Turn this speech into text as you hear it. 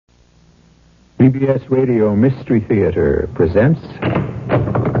CBS Radio Mystery Theater presents...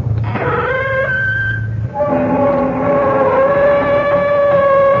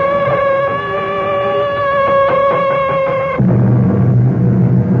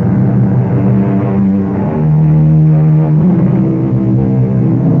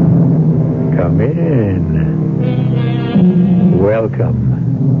 Come in.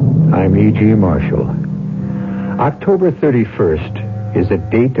 Welcome. I'm E.G. Marshall. October 31st is a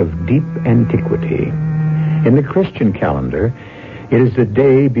date of deep antiquity. In the Christian calendar, it is the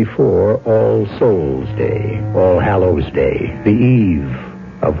day before All Souls Day, All Hallows Day, the eve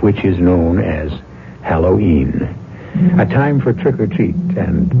of which is known as Halloween, a time for trick-or-treat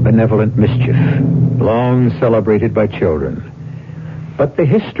and benevolent mischief, long celebrated by children. But the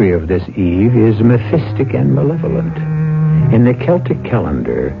history of this eve is mephistic and malevolent. In the Celtic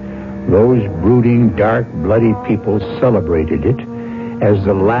calendar, those brooding, dark, bloody people celebrated it as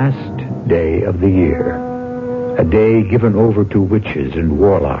the last day of the year, a day given over to witches and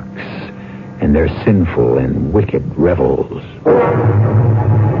warlocks and their sinful and wicked revels.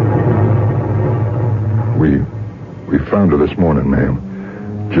 We found her this morning,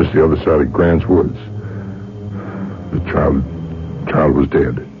 ma'am, just the other side of Grant's Woods. The child was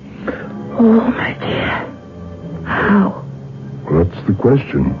dead. Oh, my dear. How? Well, that's the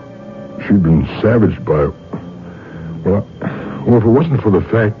question. She'd been savaged by... Well, if it wasn't for the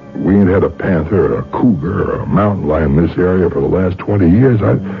fact we ain't had a panther, a cougar, or a mountain lion in this area for the last 20 years,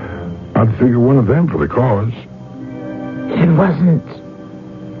 I'd figure one of them for the cause. It wasn't...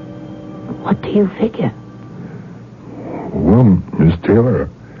 What do you figure? Well, Miss Taylor,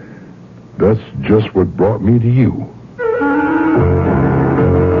 that's just what brought me to you.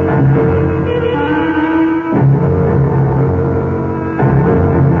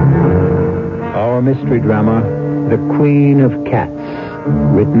 Our mystery drama, The Queen of Cats,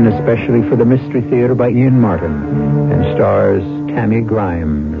 written especially for the Mystery Theater by Ian Martin, and stars Tammy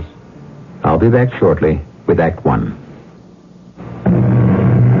Grimes. I'll be back shortly with Act One.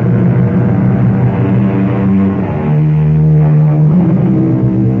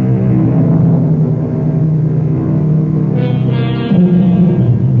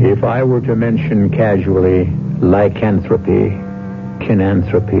 If I were to mention casually lycanthropy,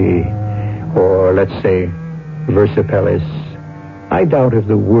 kinanthropy, or let's say versipellis, I doubt if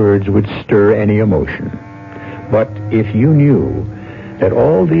the words would stir any emotion. But if you knew that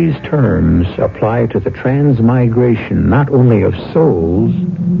all these terms apply to the transmigration not only of souls,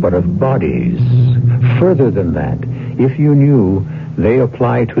 but of bodies, further than that, if you knew they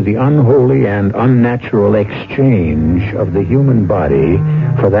apply to the unholy and unnatural exchange of the human body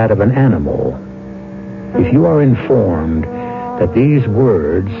for that of an animal, if you are informed that these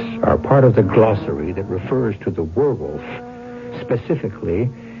words are part of the glossary that refers to the werewolf specifically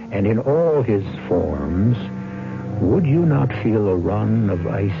and in all his forms, would you not feel a run of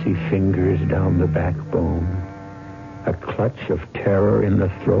icy fingers down the backbone, a clutch of terror in the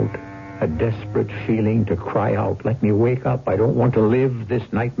throat, a desperate feeling to cry out, "Let me wake up, I don't want to live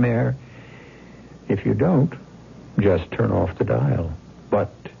this nightmare"? If you don't, just turn off the dial.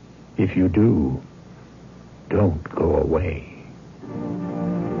 But if you do, don't go away.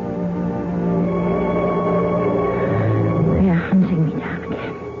 They are hunting me down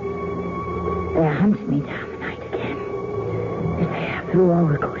again. They are hunting me down tonight again. As they have through all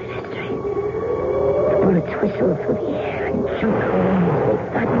recorded history. The bullets whistle through the air and shoot holes they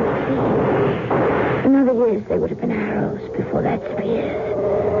thud in the sea. In other years, they would have been arrows before that spears.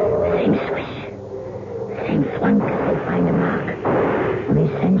 The same swish. The same thwunk as they find a mark. Only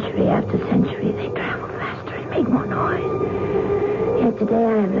century after century, they travel faster and make more noise. Yet today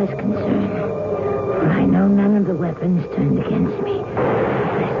I have less concern, for I know none of the weapons turned against me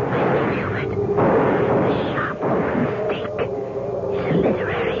lest my Cupid. The sharp oaken stake is a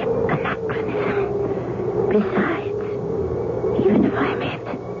literary anachronism. Besides, even if I'm it,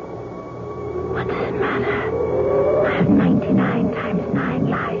 what does it matter? I have 99 times 9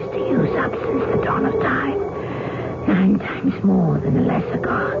 lives to use up since the dawn of time. 9 times more than the lesser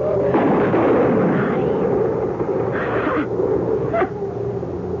gods.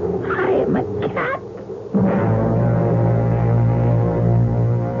 I am a cat.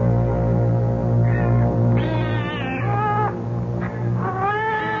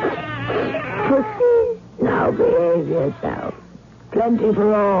 Pussy, now behave yourself. Plenty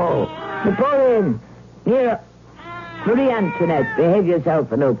for all. Napoleon, Nero, Marie Antoinette, behave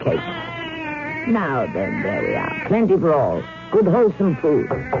yourself and no cake. Now then, there we are. Plenty for all. Good wholesome food.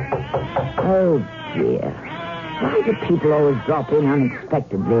 Oh, dear. Why do people always drop in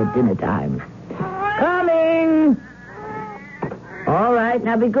unexpectedly at dinner time? Coming! All right. right,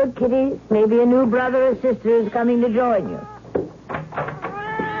 now be good, kiddies. Maybe a new brother or sister is coming to join you.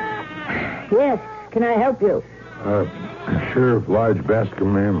 Yes, can I help you? Sheriff Lige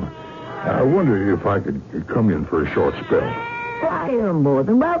Bascom, ma'am. I wonder if I could come in for a short spell. Why, you're more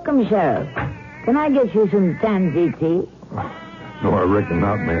than welcome, Sheriff. Can I get you some tansy tea? No, I reckon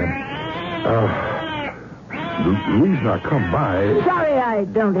not, ma'am. The reason I come by... Sorry I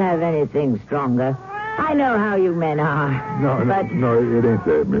don't have anything stronger. I know how you men are. No, it ain't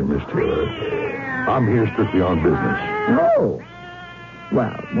that, Miss Taylor. I'm here strictly on business. Oh.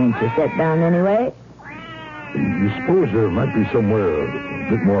 Well, won't you sit down anyway? You suppose there might be somewhere a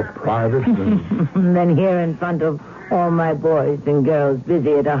bit more private than... Than here in front of all my boys and girls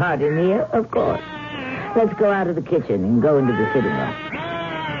busy at a hearty meal? Of course. Let's go out of the kitchen and go into the sitting room.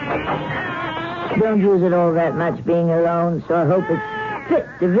 Don't use it all that much being alone, so I hope it's fit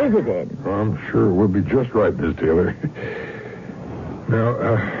to visit in. I'm sure it will be just right, Miss Taylor. Now,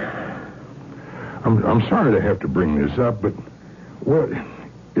 I'm sorry to have to bring this up, but, well,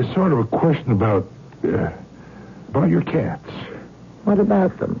 it's sort of a question about your cats. What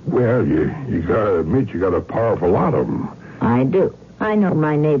about them? Well, you gotta admit you got a powerful lot of them. I do. I know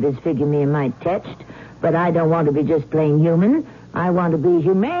my neighbors figure me a mite touched, but I don't want to be just plain human. I want to be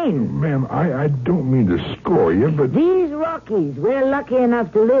humane. Ma'am, I don't mean to score you, but... These Rockies, we're lucky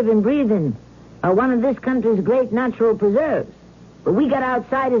enough to live and breathe in, are one of this country's great natural preserves. But we got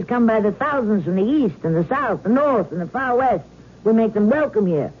outsiders come by the thousands from the east and the south, the north and the far west. We make them welcome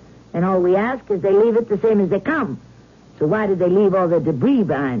here. And all we ask is they leave it the same as they come. So why did they leave all the debris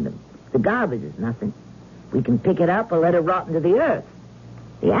behind them? The garbage is nothing. We can pick it up or let it rot into the earth.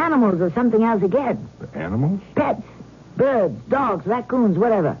 The animals are something else again. The animals? Pets. Birds, dogs, raccoons,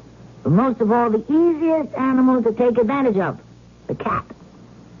 whatever. But most of all, the easiest animal to take advantage of. The cat.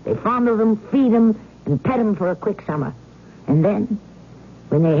 They fondle them, feed them, and pet them for a quick summer. And then,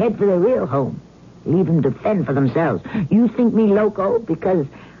 when they head for their real home, leave them to fend for themselves. You think me loco because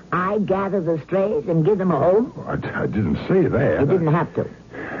I gather the strays and give them a home? I didn't say that. You didn't have to.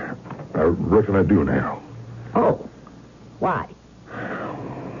 I reckon I do now. Oh. Why?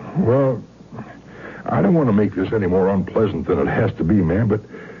 Well, I don't want to make this any more unpleasant than it has to be, ma'am, but,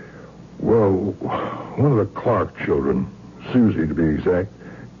 well, one of the Clark children, Susie to be exact,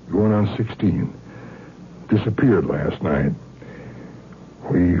 going on 16, disappeared last night.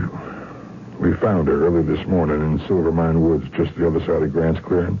 We found her early this morning in Silver Mine Woods, just the other side of Grant's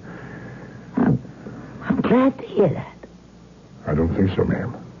Clearing. I'm glad to hear that. I don't think so,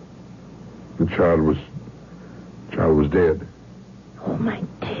 ma'am. The child was dead. Oh, my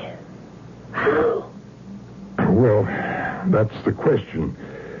dear. How? Well, that's the question.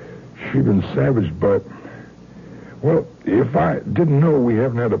 She'd been savaged, but... Well, if I didn't know we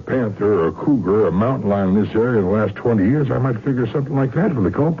haven't had a panther or a cougar or a mountain lion in this area in the last 20 years, I might figure something like that for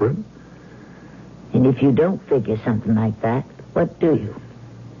the culprit. And if you don't figure something like that, what do you?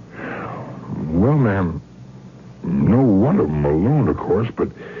 Well, ma'am, no one of them alone, of course, but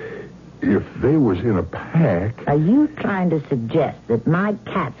if they was in a pack... Are you trying to suggest that my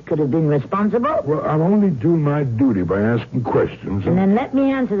cats could have been responsible? Well, I'm only doing my duty by asking questions. And then let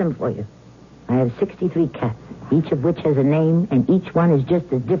me answer them for you. I have 63 cats, each of which has a name, and each one is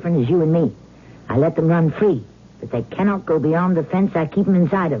just as different as you and me. I let them run free, but they cannot go beyond the fence I keep them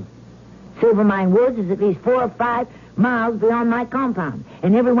inside of. Silver Mine Woods is at least 4 or 5 miles beyond my compound,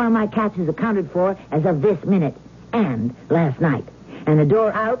 and every one of my cats is accounted for as of this minute and last night. And the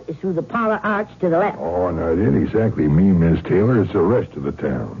door out is through the parlor arch to the left. Oh, no, it ain't exactly me, Miss Taylor. It's the rest of the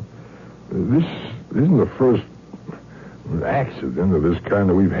town. This isn't the first accident of this kind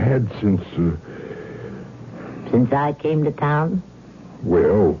that we've had since... Since I came to town?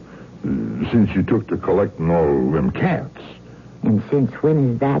 Well, since you took to collecting all them cats. And since when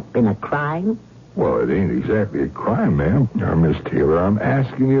has that been a crime? Well, it ain't exactly a crime, ma'am. Now, Miss Taylor, I'm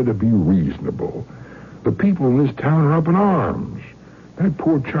asking you to be reasonable. The people in this town are up in arms. That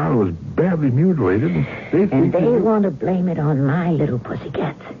poor child was badly mutilated, and they think... And they want to blame it on my little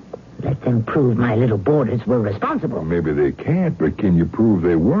pussycats. Let them prove my little boarders were responsible. Well, maybe they can't, but can you prove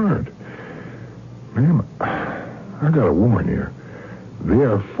they weren't? Ma'am, I gotta warn you. They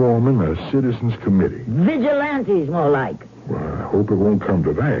are forming a citizens committee. Vigilantes, more like. Well, I hope it won't come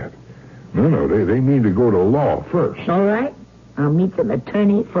to that. No, they mean to go to law first. All right. I'll meet them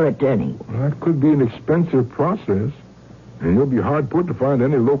attorney for attorney. Well, that could be an expensive process. And you'll be hard put to find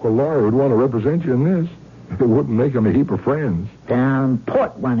any local lawyer who'd want to represent you in this. It wouldn't make them a heap of friends. Then I'll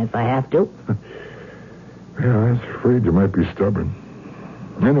import one if I have to. Yeah, I was afraid you might be stubborn.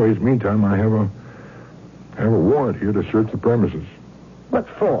 Anyways, meantime, I have a warrant here to search the premises. What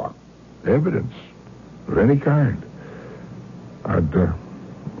for? Evidence of any kind. I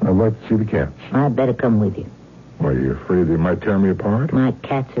I'd like to see the cats. I'd better come with you. Are you afraid they might tear me apart? My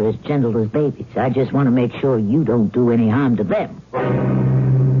cats are as gentle as babies. I just want to make sure you don't do any harm to them.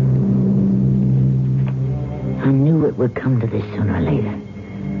 I knew it would come to this sooner or later.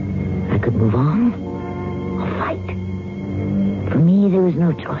 I could move on or fight. For me, there was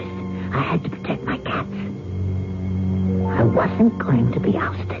no choice. I had to protect my cats. I wasn't going to be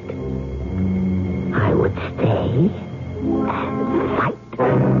ousted. I would stay and fight.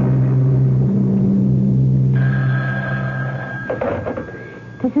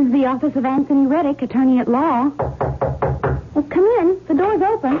 This is the office of Anthony Reddick, attorney at law. Well, come in. The door's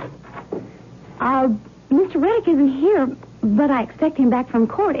open. Mr. Reddick isn't here, but I expect him back from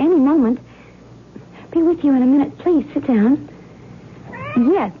court any moment. Be with you in a minute. Please, sit down.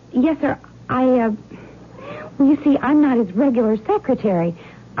 Yes, sir. Well, you see, I'm not his regular secretary.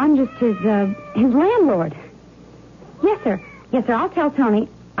 I'm just his landlord. Yes, sir. I'll tell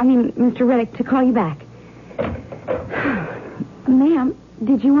Mr. Reddick to call you back. Ma'am,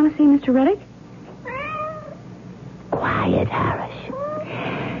 did you want to see Mr. Reddick? Quiet, Harris.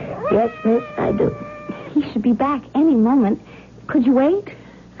 Yes, miss, I do. He should be back any moment. Could you wait?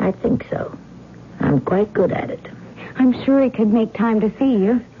 I think so. I'm quite good at it. I'm sure he could make time to see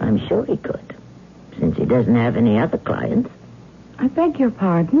you. I'm sure he could, since he doesn't have any other clients. I beg your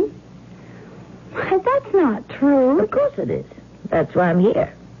pardon? That's not true. Of course it is. That's why I'm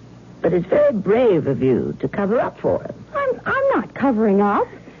here. But it's very brave of you to cover up for him. I'm not covering up.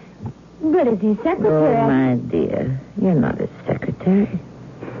 But as his secretary... Oh, my dear, you're not his secretary.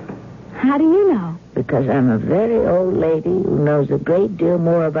 How do you know? Because I'm a very old lady who knows a great deal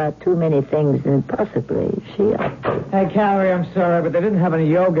more about too many things than possibly she ought to. Hey, Carrie, I'm sorry, but they didn't have any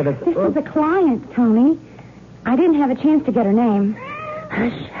yogurt at the... This is a client, Tony. I didn't have a chance to get her name.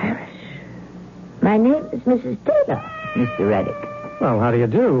 Hush, Harris. My name is Mrs. Taylor, Mr. Reddick. Well, how do you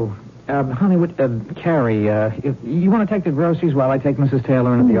do? Honey, Carrie, you want to take the groceries while I take Mrs.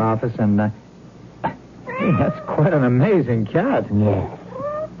 Taylor into the office and... Hey, that's quite an amazing cat. Yes.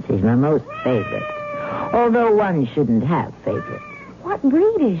 She's my most favorite. Although one shouldn't have favorites. What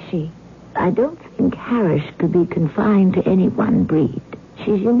breed is she? I don't think Harris could be confined to any one breed.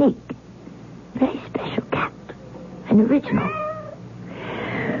 She's unique. Very special cat. An original.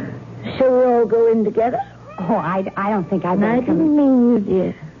 Shall we all go in together? Oh, I don't think I'd I didn't mean you,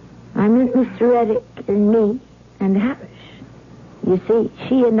 dear. I meant Mr. Reddick and me and Harris. You see,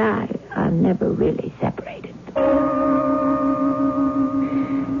 she and I are never really separated.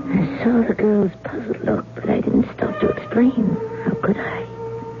 I saw the girl's puzzled look, but I didn't stop to explain. How could I?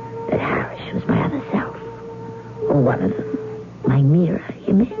 That Harris was my other self. Or one of them. My mirror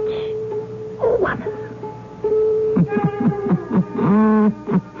image. Or one of them.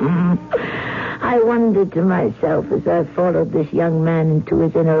 I wondered to myself as I followed this young man into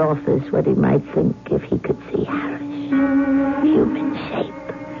his inner office what he might think if he could see Harris. Human shape.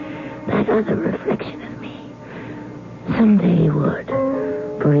 That other reflection of me. Someday he would.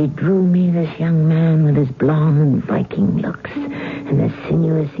 For he drew me, this young man, with his blonde Viking looks and the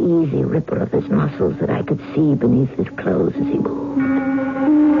sinuous, easy ripple of his muscles that I could see beneath his clothes as he moved. It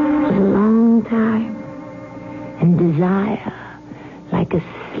was a long time. And desire, like a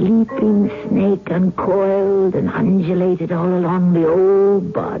sleeping snake, uncoiled and undulated all along the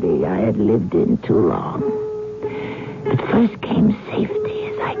old body I had lived in too long. But first came safety,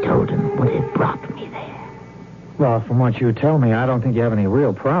 as I told him would have brought me there. Well, from what you tell me, I don't think you have any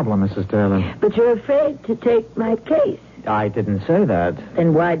real problem, Mrs. Taylor. But you're afraid to take my case. I didn't say that.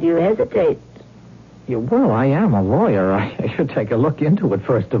 Then why do you hesitate? Well, I am a lawyer. I should take a look into it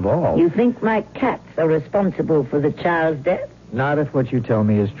first of all. You think my cats are responsible for the child's death? Not if what you tell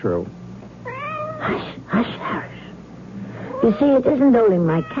me is true. Hush, Harris. You see, it isn't only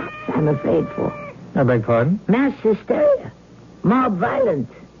my cats I'm afraid for. I beg pardon? Mass hysteria. Mob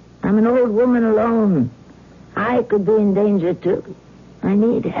violence. I'm an old woman alone. I could be in danger, too. I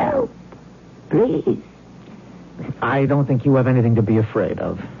need help. Please. I don't think you have anything to be afraid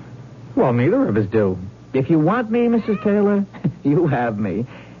of. Well, neither of us do. If you want me, Mrs. Taylor, you have me.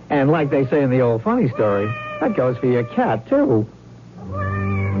 And like they say in the old funny story, that goes for your cat, too.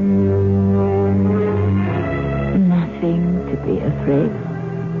 Nothing to be afraid of.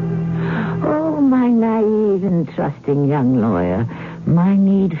 Oh, my naive and trusting young lawyer, my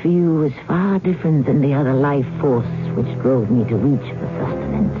need for you was far different than the other life force which drove me to reach for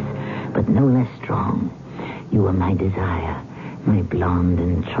sustenance, but no less strong. You were my desire, my blonde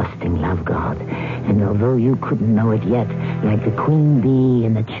and trusting love god. And although you couldn't know it yet, like the queen bee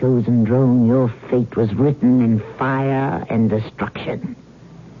and the chosen drone, your fate was written in fire and destruction.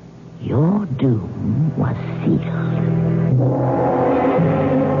 Your doom was sealed.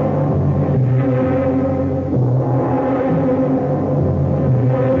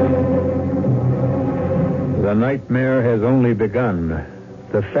 The nightmare has only begun.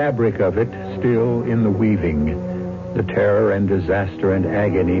 The fabric of it still in the weaving. The terror and disaster and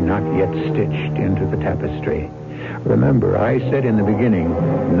agony not yet stitched into the tapestry. Remember, I said in the beginning,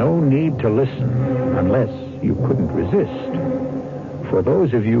 no need to listen unless you couldn't resist. For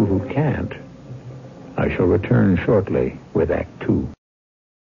those of you who can't, I shall return shortly with Act Two.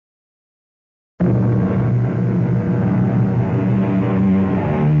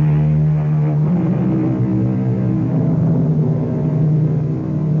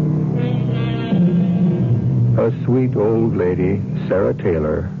 A sweet old lady, Sarah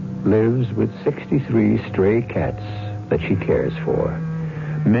Taylor, lives with 63 stray cats that she cares for.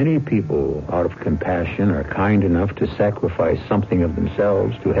 Many people, out of compassion, are kind enough to sacrifice something of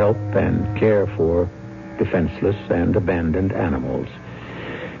themselves to help and care for defenseless and abandoned animals.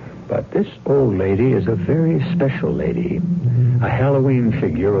 But this old lady is a very special lady, a Halloween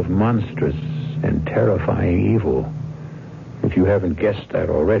figure of monstrous and terrifying evil. If you haven't guessed that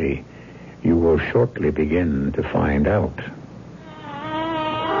already, you will shortly begin to find out.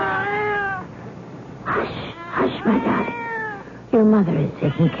 Hush, my darling. Your mother is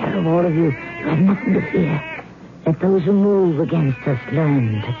taking care of all of you. You have nothing to fear. Let those who move against us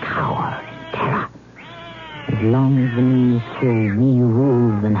learn to cower in terror. As long as the moon is full, we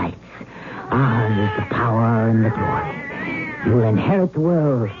rule the nights. Ours is the power and the glory. You will inherit the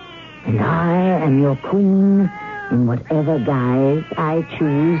world, and I am your queen in whatever guise I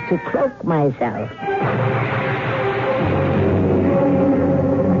choose to cloak myself.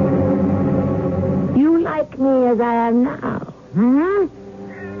 You like me as I am now,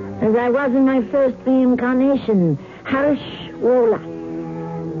 as I was in my first reincarnation, Harish Wola.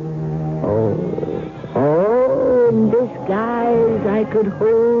 Oh, in this guise I could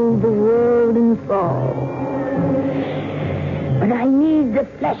hold the world in thrall. But I need the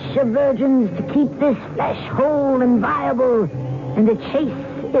flesh of virgins to keep this flesh whole and viable, and the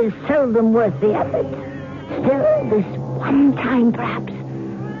chase is seldom worth the effort. Still, this one time, perhaps,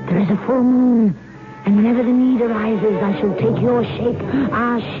 there is a full moon, and whenever the need arises, I shall take your shape,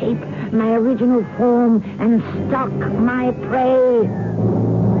 our shape, my original form, and stalk my prey.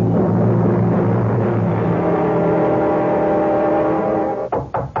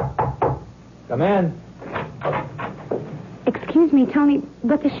 Come in. Excuse me, Tony,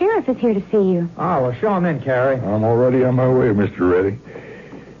 but the sheriff is here to see you. Oh, well, show him in, Carrie. I'm already on my way, Mr. Reddy.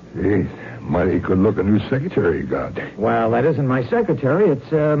 Hey, mighty good-looking new secretary you got. Well, that isn't my secretary.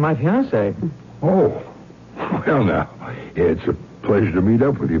 It's my fiancée. Oh, well, now, it's a pleasure to meet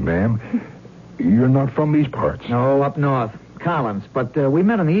up with you, ma'am. You're not from these parts. No, up north. Collins. But we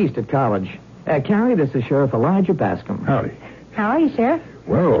met in the east at college. Carrie, this is Sheriff Elijah Bascom. Howdy. How are you, Sheriff?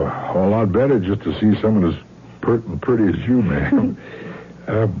 Well, a whole lot better just to see someone as pert and pretty as you, ma'am.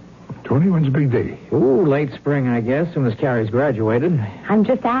 Tony, when's the big day? Ooh, late spring, I guess, soon as Carrie's graduated. I'm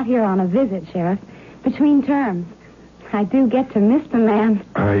just out here on a visit, Sheriff, between terms. I do get to miss the man.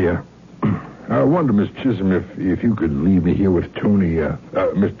 I wonder, Miss Chisholm, if you could leave me here with Tony,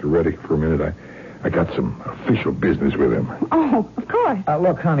 Mr. Reddick, for a minute. I got some official business with him. Oh, of course.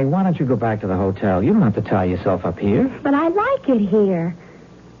 Look, honey, why don't you go back to the hotel? You don't have to tie yourself up here. But I like it here.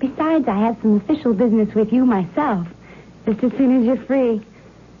 Besides, I have some official business with you myself, just as soon as you're free.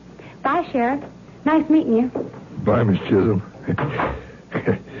 Bye, Sheriff. Nice meeting you. Bye, Miss Chisholm.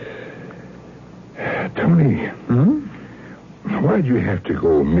 Tony. Why'd you have to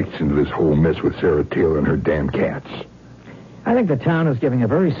go mix into this whole mess with Sarah Taylor and her damn cats? I think the town is giving a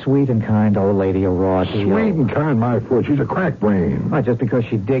very sweet and kind old lady a raw deal. Sweet and kind, my foot. She's a crack brain. Not just because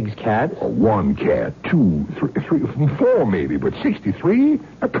she digs cats. One cat, two, three, four maybe, but 63?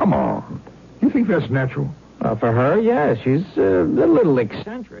 Now, come on. You think that's natural? For her, yes. She's a little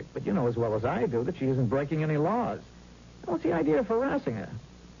eccentric, but you know as well as I do that she isn't breaking any laws. What's the idea of harassing her?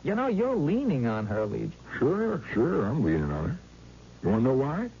 You know, you're leaning on her, Leach. Sure, I'm leaning on her. You want to know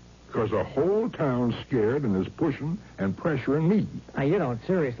why? Because the whole town's scared and is pushing and pressuring me. Now, you don't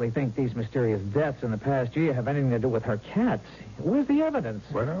seriously think these mysterious deaths in the past year have anything to do with her cats? Where's the evidence?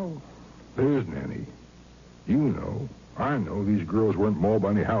 Well, there isn't any. You know, I know these girls weren't mauled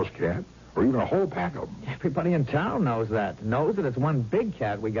by any house cat, or even a whole pack of them. Everybody in town knows that. Knows that it's one big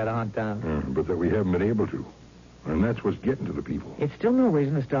cat we got to hunt down. But that we haven't been able to. And that's what's getting to the people. It's still no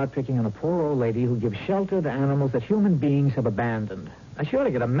reason to start picking on a poor old lady who gives shelter to animals that human beings have abandoned. I sure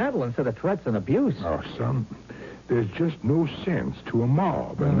to get a medal instead of threats and abuse. Oh, son, there's just no sense to a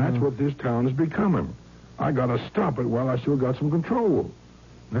mob, and that's what this town is becoming. I gotta stop it while I still got some control.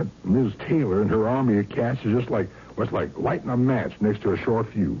 That Ms. Taylor and her army of cats is just like Well, it's like lighting a match next to a short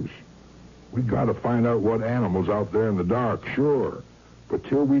fuse. We got to find out what animals out there in the dark, sure. But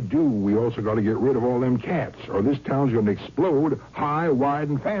till we do, we also got to get rid of all them cats, or this town's going to explode high, wide,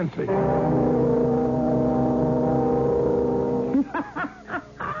 and fancy.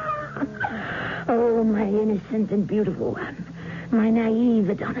 Oh, my innocent and beautiful one. My naive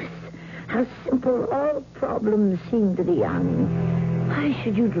Adonis. How simple all problems seem to the young. Why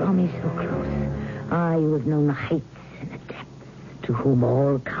should you draw me so close? I, who have known the heights and the depths, to whom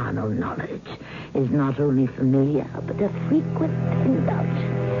all carnal knowledge is not only familiar, but a frequent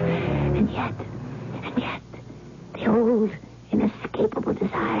indulgence. And yet, the old, inescapable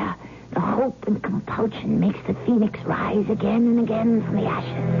desire, the hope and compulsion makes the phoenix rise again and again from the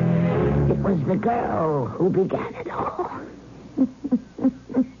ashes. It was the girl who began it all.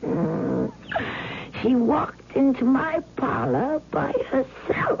 She walked into my parlor by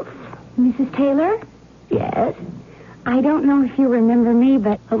herself. Mrs. Taylor? Yes? I don't know if you remember me,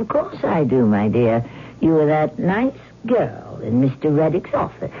 but... Of course I do, my dear. You were that nice girl in Mr. Reddick's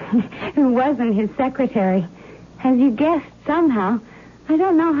office. Who wasn't his secretary. As you guessed, somehow. I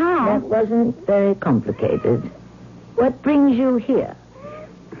don't know how. That wasn't very complicated. What brings you here?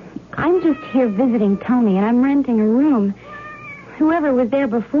 I'm just here visiting Tony, and I'm renting a room. Whoever was there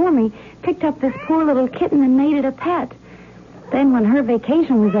before me picked up this poor little kitten and made it a pet. Then when her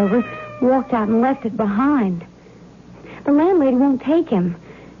vacation was over, walked out and left it behind. The landlady won't take him,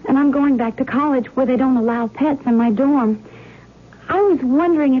 and I'm going back to college where they don't allow pets in my dorm. I was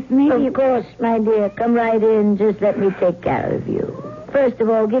wondering if maybe... Of course, my dear. Come right in. Just let me take care of you. First of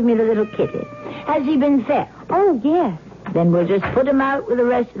all, give me the little kitty. Has he been fed? Oh, yes. Then we'll just put him out with the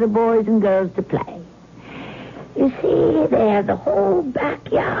rest of the boys and girls to play. You see, they have the whole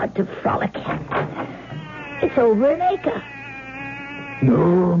backyard to frolic in. It's over an acre.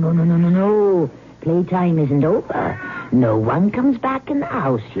 No. Playtime isn't over. No one comes back in the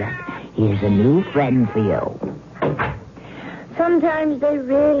house yet. Here's a new friend for you. Sometimes they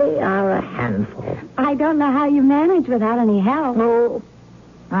really are a handful. I don't know how you manage without any help. Oh,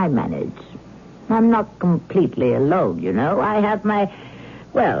 I manage. I'm not completely alone, you know. I have my,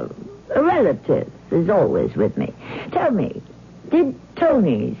 a relative is always with me. Tell me, did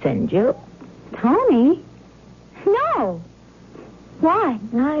Tony send you? Tony? No. Why?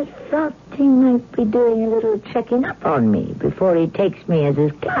 I thought he might be doing a little checking up on me before he takes me as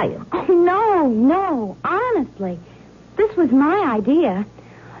his client. Oh, no. Honestly, this was my idea.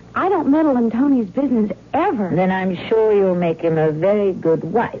 I don't meddle in Tony's business ever. Then I'm sure you'll make him a very good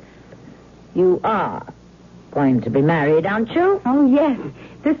wife. You are going to be married, aren't you? Oh, yes.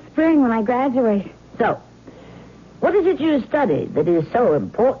 This spring when I graduate. So, what is it you study that is so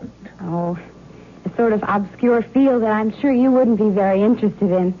important? Oh, a sort of obscure field that I'm sure you wouldn't be very interested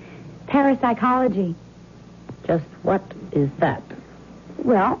in. Parapsychology. Just what is that?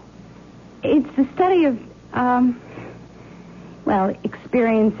 Well, it's the study of,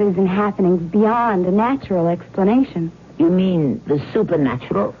 experiences and happenings beyond a natural explanation. You mean the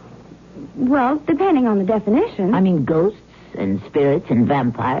supernatural? Well, depending on the definition. I mean ghosts and spirits and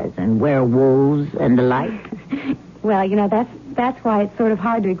vampires and werewolves and the like. Well, that's why it's sort of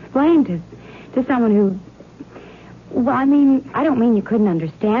hard to explain to someone who... Well, I don't mean you couldn't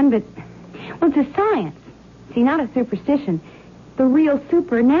understand, but... Well, it's a science. See, not a superstition. The real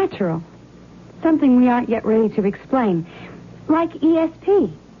supernatural. Something we aren't yet ready to explain. Like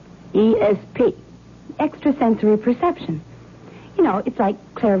ESP. ESP? Extrasensory perception. It's like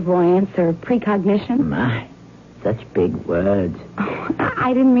clairvoyance or precognition. My, such big words. Oh,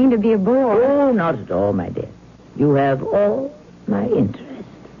 I didn't mean to be a bore. Oh, not at all, my dear. You have all my interest.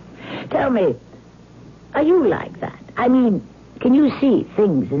 Tell me, are you like that? I mean, can you see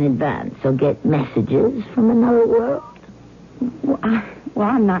things in advance or get messages from another world? Well,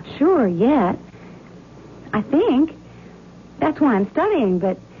 I'm not sure yet. I think. That's why I'm studying,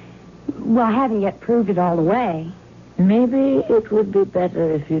 but, I haven't yet proved it all the way. Maybe it would be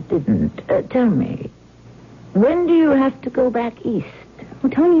better if you didn't. Tell me, when do you have to go back east?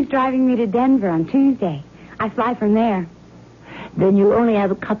 Well, Tony's driving me to Denver on Tuesday. I fly from there. Then you only have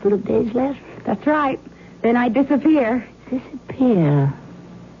a couple of days left? That's right. Then I disappear. Disappear?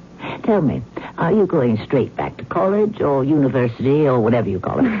 Tell me, are you going straight back to college or university or whatever you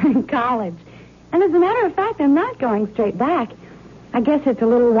call it? College. And as a matter of fact, I'm not going straight back. I guess it's a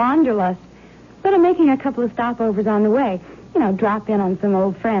little wanderlust. But I'm making a couple of stopovers on the way. Drop in on some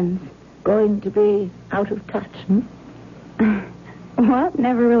old friends. Going to be out of touch, Well,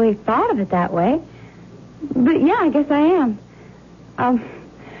 never really thought of it that way. But, yeah, I guess I am.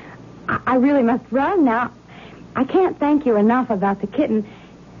 I really must run now. I can't thank you enough about the kitten.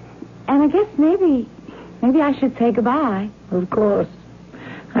 And I guess maybe Maybe I should say goodbye. Of course.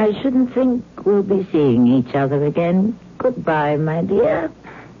 I shouldn't think we'll be seeing each other again. Goodbye, my dear.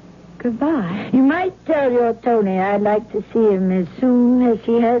 Goodbye. You might tell your Tony I'd like to see him as soon as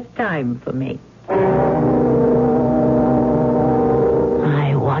he has time for me. I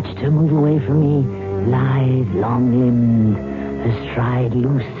watched her move away from me, lithe, long-limbed, her stride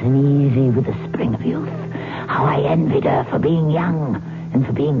loose and easy with the spring of youth. How I envied her for being young and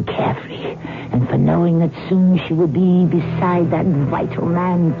for being carefree and for knowing that soon she would be beside that vital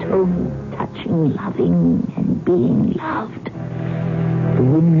man, Tony, touching, loving, and being loved. The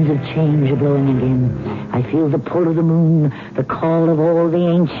winds of change are blowing again. I feel the pull of the moon, the call of all the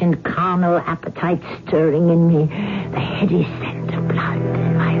ancient carnal appetites stirring in me, the heady scent of blood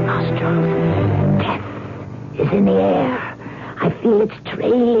in my nostrils. Death is in the air. I feel its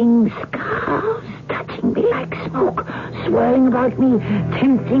trailing scars touching me like smoke, swirling about me,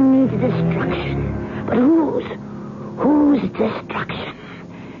 tempting me to destruction. But whose destruction?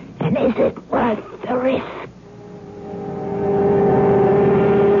 And is it worth the risk?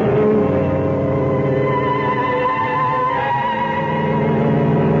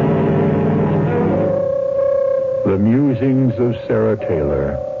 The musings of Sarah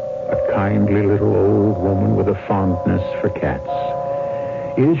Taylor, a kindly little old woman with a fondness for cats.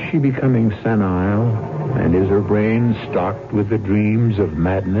 Is she becoming senile, and is her brain stocked with the dreams of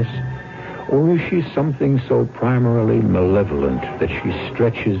madness? Or is she something so primarily malevolent that she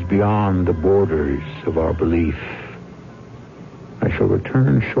stretches beyond the borders of our belief? I shall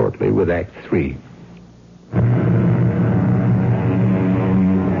return shortly with Act 3.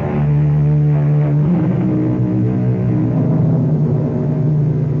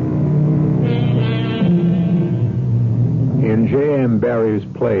 In J.M. Barrie's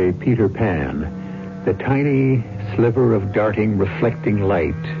play, Peter Pan, the tiny sliver of darting, reflecting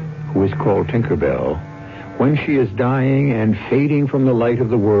light, who is called Tinkerbell, when she is dying and fading from the light of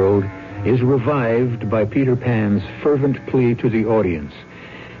the world, is revived by Peter Pan's fervent plea to the audience.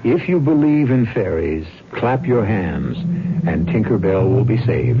 If you believe in fairies, clap your hands, and Tinkerbell will be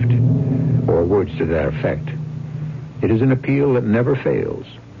saved. Or words to that effect. It is an appeal that never fails.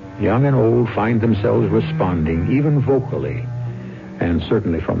 Young and old find themselves responding, even vocally, and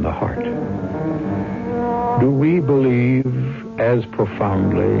certainly from the heart. Do we believe as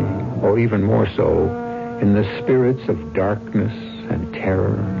profoundly, or even more so, in the spirits of darkness and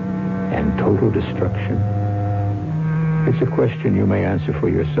terror and total destruction? It's a question you may answer for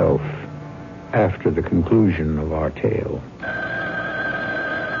yourself after the conclusion of our tale.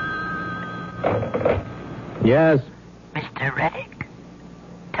 Yes. Mr. Reddick?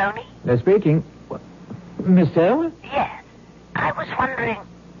 Tony? They're speaking. Miss Taylor? Yes. I was wondering,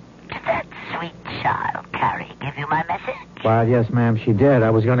 did that sweet child, Carrie, give you my message? Well, yes, ma'am, she did. I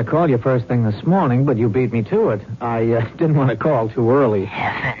was going to call you first thing this morning, but you beat me to it. I didn't want to call too early.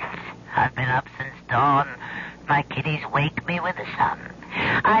 Heavens. I've been up since dawn. My kiddies wake me with the sun.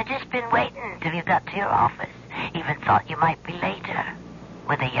 I've just been waiting till you got to your office. Even thought you might be later,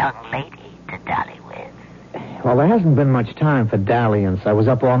 with a young lady to dally with. Well, there hasn't been much time for dalliance. I was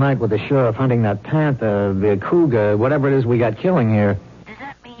up all night with the sheriff hunting that panther, the cougar, whatever it is we got killing here. Does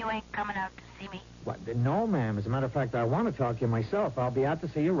that mean you ain't coming out to see me? What? No, ma'am. As a matter of fact, I want to talk to you myself. I'll be out to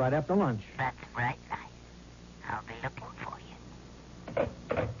see you right after lunch. That's right, nice. I'll be looking for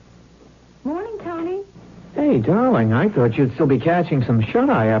you. Morning, Tony. Hey, darling, I thought you'd still be catching some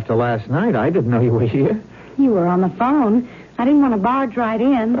shut-eye after last night. I didn't know you were here. You were on the phone. I didn't want to barge right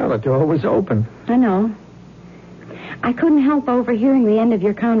in. Well, the door was open. I know. I couldn't help overhearing the end of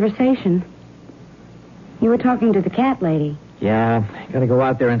your conversation. You were talking to the cat lady. Yeah, gotta go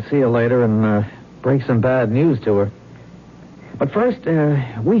out there and see her later and break some bad news to her. But first,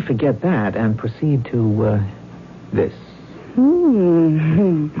 we forget that and proceed to this.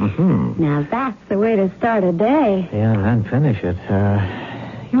 Now that's the way to start a day. Yeah, and finish it.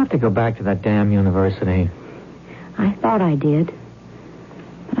 You have to go back to that damn university. I thought I did.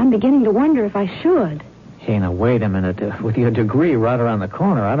 But I'm beginning to wonder if I should. Hey, now, wait a minute. With your degree right around the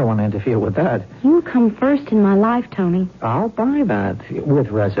corner, I don't want to interfere with that. You come first in my life, Tony. I'll buy that, with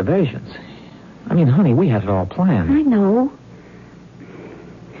reservations. I mean, honey, we had it all planned. I know.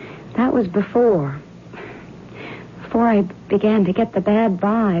 That was before. Before I began to get the bad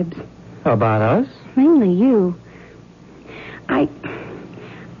vibes. About us? Mainly you. I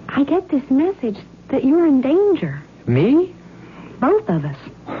get this message that you're in danger. Me? Both of us.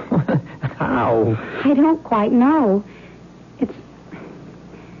 How? I don't quite know.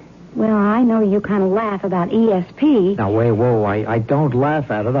 Well, I know you kind of laugh about ESP. Now, wait, whoa, I don't laugh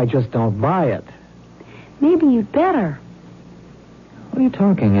at it. I just don't buy it. Maybe you'd better. What are you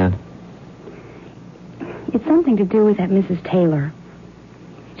talking at? It's something to do with that Mrs. Taylor.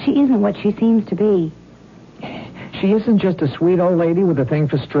 She isn't what she seems to be. She isn't just a sweet old lady with a thing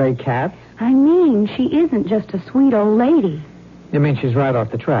for stray cats? I mean, she isn't just a sweet old lady. You mean she's right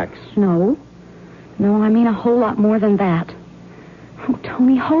off the tracks? No. No, I mean a whole lot more than that. Oh,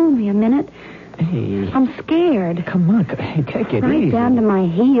 Tony, hold me a minute. Hey. I'm scared. Come on. Hey, take it right easy. down to my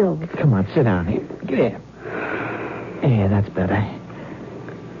heels. Come on, sit down here. Get here. Yeah, that's better.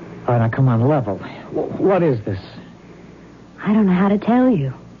 All right, now come on, level. What is this? I don't know how to tell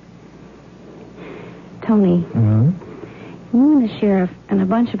you. Tony, Mm-hmm. you and the sheriff and a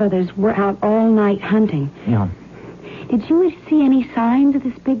bunch of others were out all night hunting. Yeah. Did you see any signs of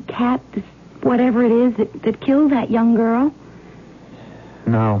this big cat, this whatever it is that killed that young girl?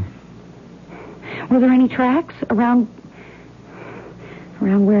 No. Were there any tracks around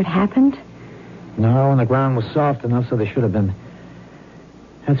where it happened? No, and the ground was soft enough, so there should have been.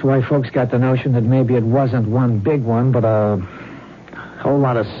 That's why folks got the notion that maybe it wasn't one big one, but a whole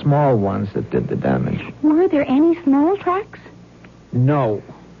lot of small ones that did the damage. Were there any small tracks? No.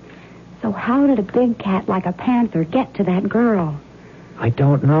 So how did a big cat like a panther get to that girl? I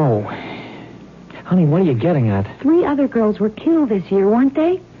don't know. Honey, what are you getting at? 3 other girls were killed this year, weren't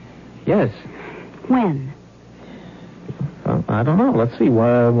they? Yes. When? I don't know. Let's see.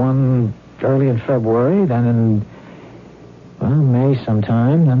 One early in February, then in, May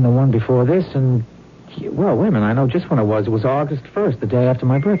sometime, then the one before this, and, well, wait a minute. I know just when it was. It was August 1st, the day after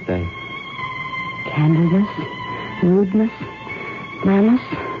my birthday. Candidness, rudeness, malice,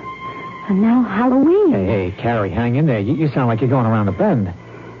 and now Halloween. Hey, Carrie, hang in there. You sound like you're going around a bend.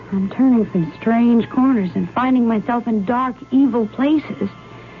 I'm turning some strange corners and finding myself in dark, evil places.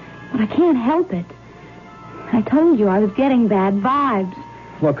 But I can't help it. I told you I was getting bad vibes.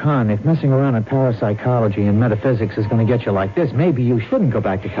 Look, hon, if messing around in parapsychology and metaphysics is going to get you like this, maybe you shouldn't go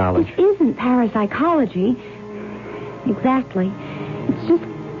back to college. It isn't parapsychology. Exactly. It's just...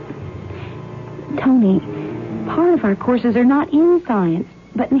 Tony, part of our courses are not in science,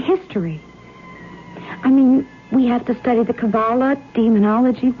 but in history. I mean, we have to study the Kabbalah,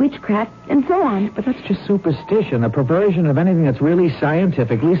 demonology, witchcraft, and so on. But that's just superstition, a perversion of anything that's really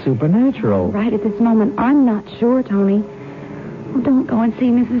scientifically supernatural. Right at this moment, I'm not sure, Tony. Oh, don't go and see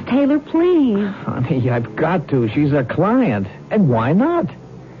Mrs. Taylor, please. Honey, I've got to. She's a client. And why not?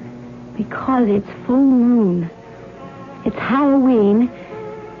 Because it's full moon. It's Halloween.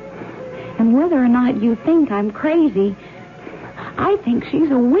 And whether or not you think I'm crazy, I think she's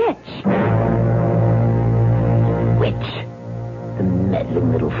a witch. Witch. The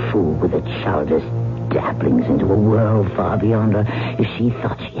meddling little fool with her childish dabblings into a world far beyond her. If she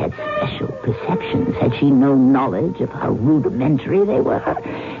thought she had special perceptions, had she no knowledge of how rudimentary they were,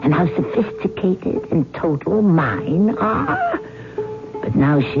 and how sophisticated and total mine are? But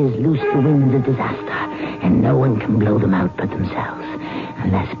now she has loosed the winds of disaster, and no one can blow them out but themselves,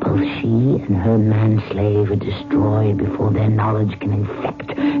 unless both she and her man-slave are destroyed before their knowledge can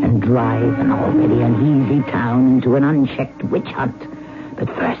infect and drive an already uneasy town into an unchecked witch hunt. But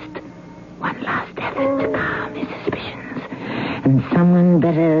first, one last effort to calm his suspicions, and someone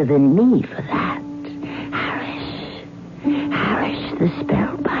better than me for that. Harish, the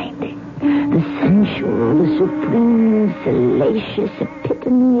spellbinding, the sensual, the supreme, salacious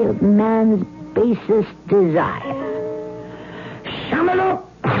epitome of man's basest desire. Shamaluk!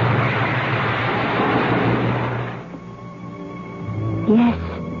 Yes,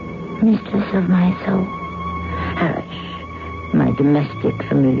 mistress of my soul. Harish, my domestic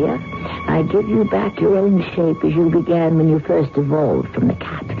familiar, I give you back your own shape as you began when you first evolved from the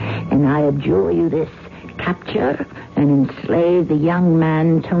cat, and I adjure you this: capture and enslave the young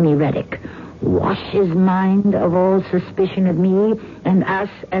man Tony Reddick. Wash his mind of all suspicion of me and us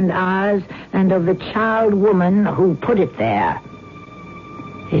and ours and of the child woman who put it there.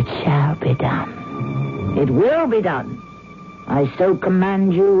 It shall be done. It will be done. I so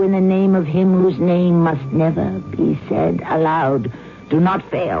command you in the name of him whose name must never be said aloud. Do not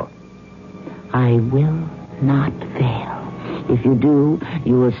fail. I will not fail. If you do,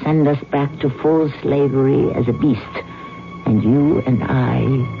 you will send us back to full slavery as a beast, and you and I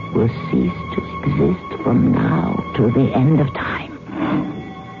will cease to exist from now till the end of time.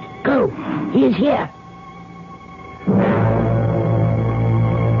 Go. He is here.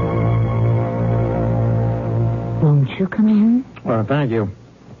 Won't you come in? Well, thank you.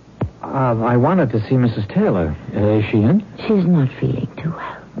 I wanted to see Mrs. Taylor. Is she in? She's not feeling too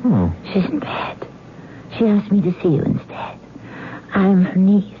well. Oh. She's in bed. She asked me to see you instead. I'm her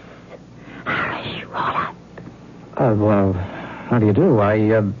niece. Harish, roll up. Well, how do you do? I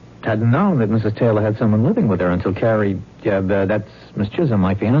hadn't known that Mrs. Taylor had someone living with her until Carrie That's Miss Chisholm,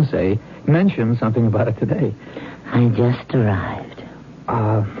 my fiancée, mentioned something about it today. I just arrived.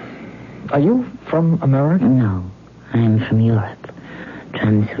 Are you from America? No, I'm from Europe.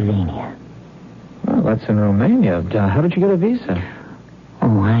 Transylvania. Well, that's in Romania. How did you get a visa?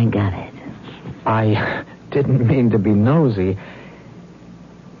 Oh, I got it. I didn't mean to be nosy.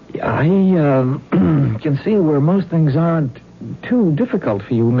 I can see where most things aren't too difficult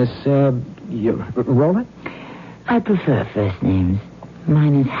for you, Miss Roland. I prefer first names.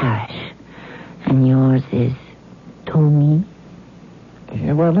 Mine is Harris. And yours is Tony?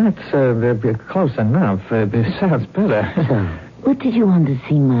 Yeah, well, that's close enough. It sounds better. So, what did you want to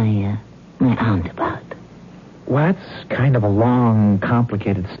see my aunt about? Well, that's kind of a long,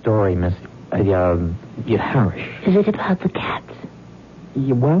 complicated story, Miss Harris. Is it about the cats?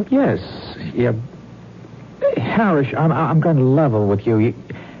 Well, yes. Yeah. Harris, I'm going to level with you.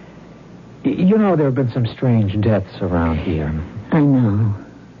 You know there have been some strange deaths around here. I know.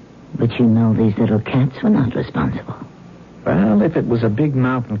 But you know these little cats were not responsible. Well, if it was a big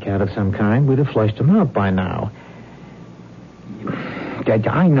mountain cat of some kind, we'd have flushed them out by now.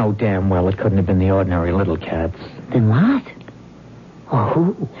 I know damn well it couldn't have been the ordinary little cats. Then what? Or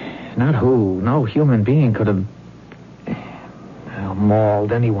who? Not who. No human being could have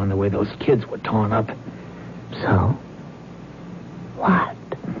mauled anyone the way those kids were torn up. So? What?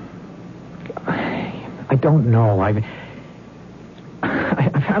 I don't know. I've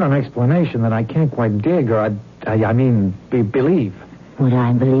had an explanation that I can't quite dig, or believe. Would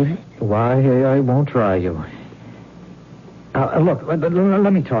I believe it? Why, I won't try you. Look,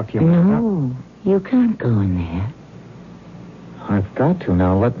 let me talk to you. No, you can't go in there. I've got to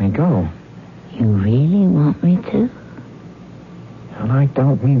now. Let me go. You really want me to? And I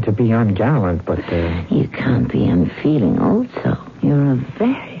don't mean to be ungallant, but... You can't be unfeeling also. You're a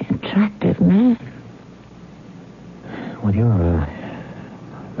very attractive man. Well, you're a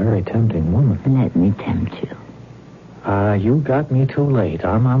very tempting woman. Let me tempt you. You got me too late.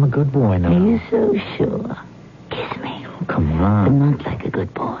 I'm a good boy now. Are you so sure? Kiss me. Oh, come on. But not like a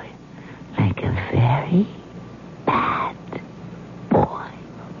good boy. Like a very bad boy.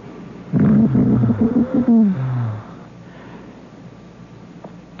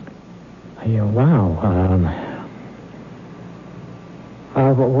 Wow.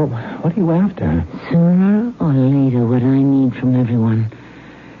 What are you after? Sooner or later, what I need from everyone,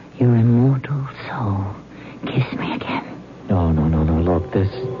 your immortal soul. Kiss me again. No. Look, this...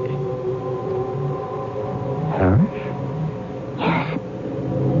 Harris? Yes.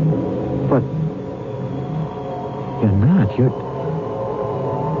 But... You're not. You're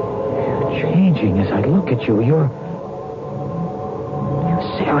changing as I look at you. You're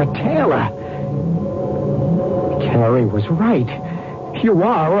Sarah Taylor. Carrie was right. You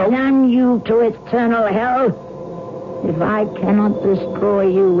are. Damn you to eternal hell. If I cannot destroy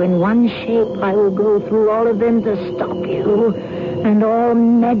you in one shape, I will go through all of them to stop you. And all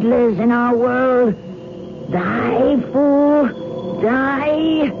meddlers in our world. Die, fool.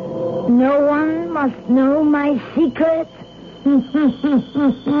 Die. No one must know my secret.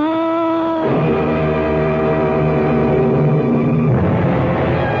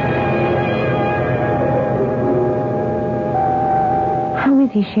 How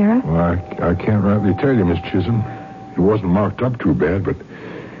is he, Sheriff? Well, I can't rightly tell you, Miss Chisholm. He wasn't marked up too bad, but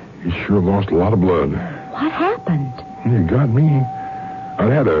he sure lost a lot of blood. What happened? You got me. I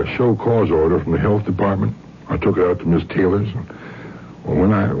had a show cause order from the health department. I took it out to Miss Taylor's. Well,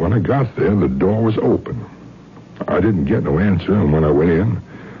 when I got there, the door was open. I didn't get no answer, and when I went in,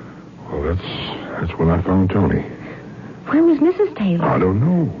 well, that's when I found Tony. Where was Mrs. Taylor? I don't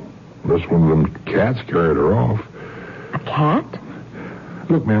know. Unless one of them cats carried her off. A cat?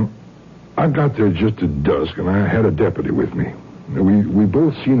 Look, ma'am, I got there just at dusk, and I had a deputy with me. We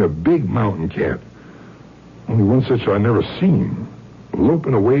both seen a big mountain cat. Only one such I never seen.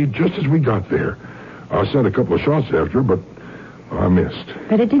 Loping away just as we got there. I sent a couple of shots after her, but I missed.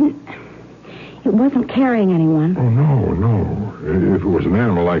 But it wasn't carrying anyone. Oh, no. If it was an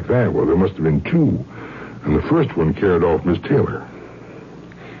animal like that, well, there must have been two. And the first one carried off Miss Taylor.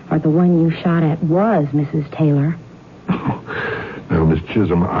 Or the one you shot at was Mrs. Taylor. Now, Miss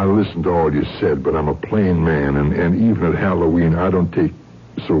Chisholm, I listened to all you said, but I'm a plain man, and even at Halloween, I don't take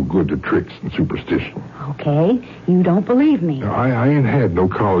so good to tricks and superstition. Okay, you don't believe me. Now, I ain't had no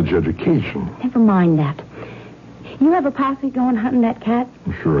college education. Never mind that. You have a posse going hunting that cat?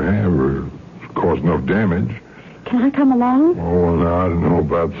 I sure have, or caused enough damage. Can I come along? Oh, no, I don't know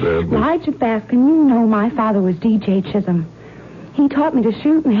about that. Elijah Baskin, you know my father was DJ Chisholm. He taught me to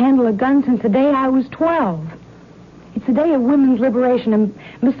shoot and handle a gun since the day I was 12. It's the day of women's liberation, and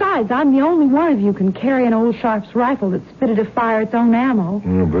besides, I'm the only one of you can carry an old Sharp's rifle that's fitted to fire its own ammo.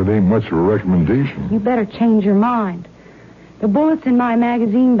 Well, that ain't much of a recommendation. You better change your mind. The bullets in my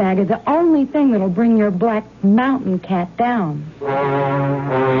magazine bag are the only thing that'll bring your black mountain cat down.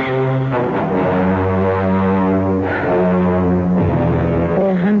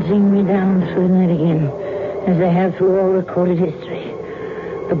 They're hunting me down through the night again, as they have through all recorded history.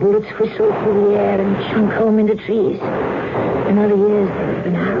 The bullets whistle through the air and chunk home into trees. In other years, there have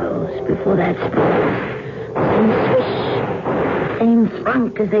been arrows before that spot. Same swish, same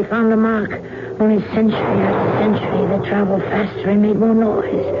thunk as they found the mark. Only century after century, they travel faster and made more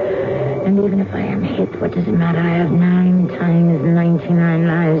noise. And even if I am hit, what does it matter? I have 9 times 99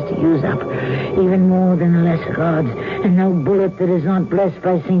 lives to use up. Even more than the lesser gods. And no bullet that is not blessed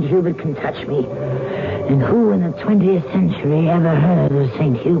by St. Hubert can touch me. And who in the 20th century ever heard of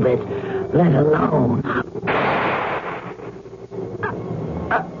St. Hubert, let alone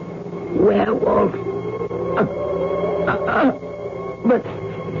a werewolf? But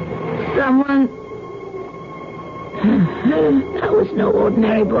someone... That was no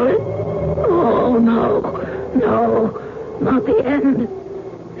ordinary bullet. Oh, no. No, not the end.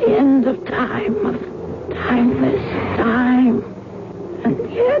 The end of time, of timeless time. And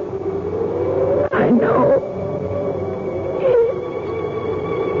yet... I know.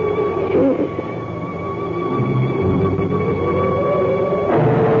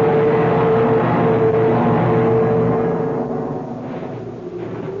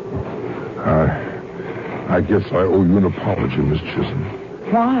 I guess I owe you an apology, Miss Chisholm.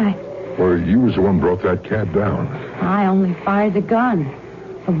 Why? Well, you was the one who brought that cat down. I only fired the gun.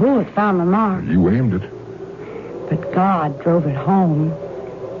 The bullet found the mark. You aimed it. But God drove it home.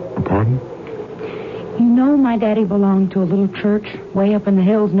 Pardon? You know my daddy belonged to a little church way up in the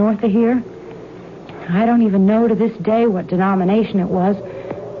hills north of here. I don't even know to this day what denomination it was,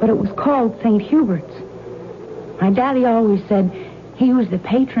 but it was called St. Hubert's. My daddy always said he was the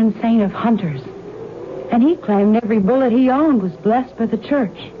patron saint of hunters, and he claimed every bullet he owned was blessed by the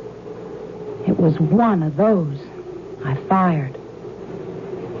church. It was one of those I fired.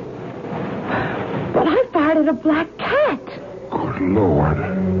 But I fired at a black cat. Good Lord.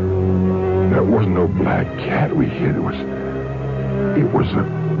 That wasn't no black cat we hit.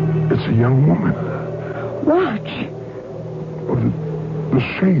 It's a young woman. Watch. Oh, the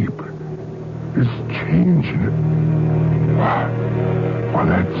shape is changing. Why,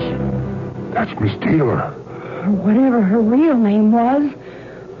 that's Miss Taylor. Or whatever her real name was.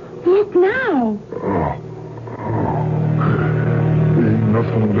 Look now. Oh. There ain't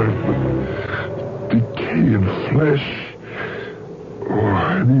nothing left but decaying flesh. Oh,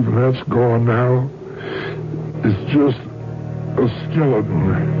 and even that's gone now. It's just a skeleton.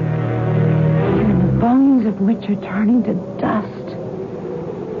 And the bones of which are turning to dust.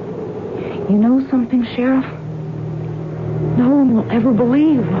 You know something, Sheriff? No one will ever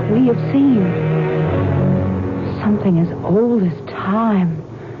believe what we have seen. Something as old as time.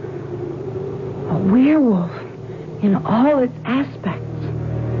 A werewolf in all its aspects.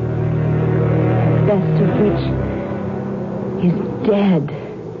 The best of which is dead.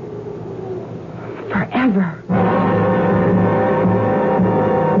 Forever.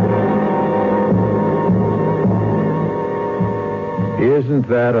 Isn't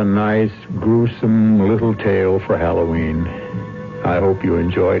that a nice, gruesome little tale for Halloween? I hope you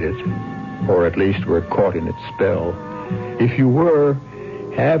enjoyed it, or at least were caught in its spell. If you were,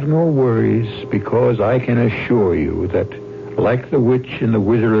 have no worries, because I can assure you that, like the witch in The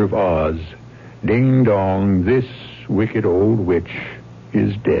Wizard of Oz, ding dong, this wicked old witch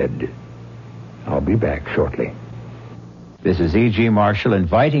is dead. I'll be back shortly. This is E.G. Marshall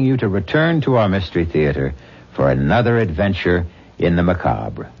inviting you to return to our Mystery Theater for another adventure in the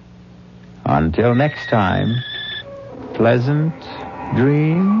macabre. Until next time, pleasant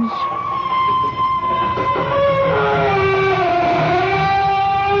dreams.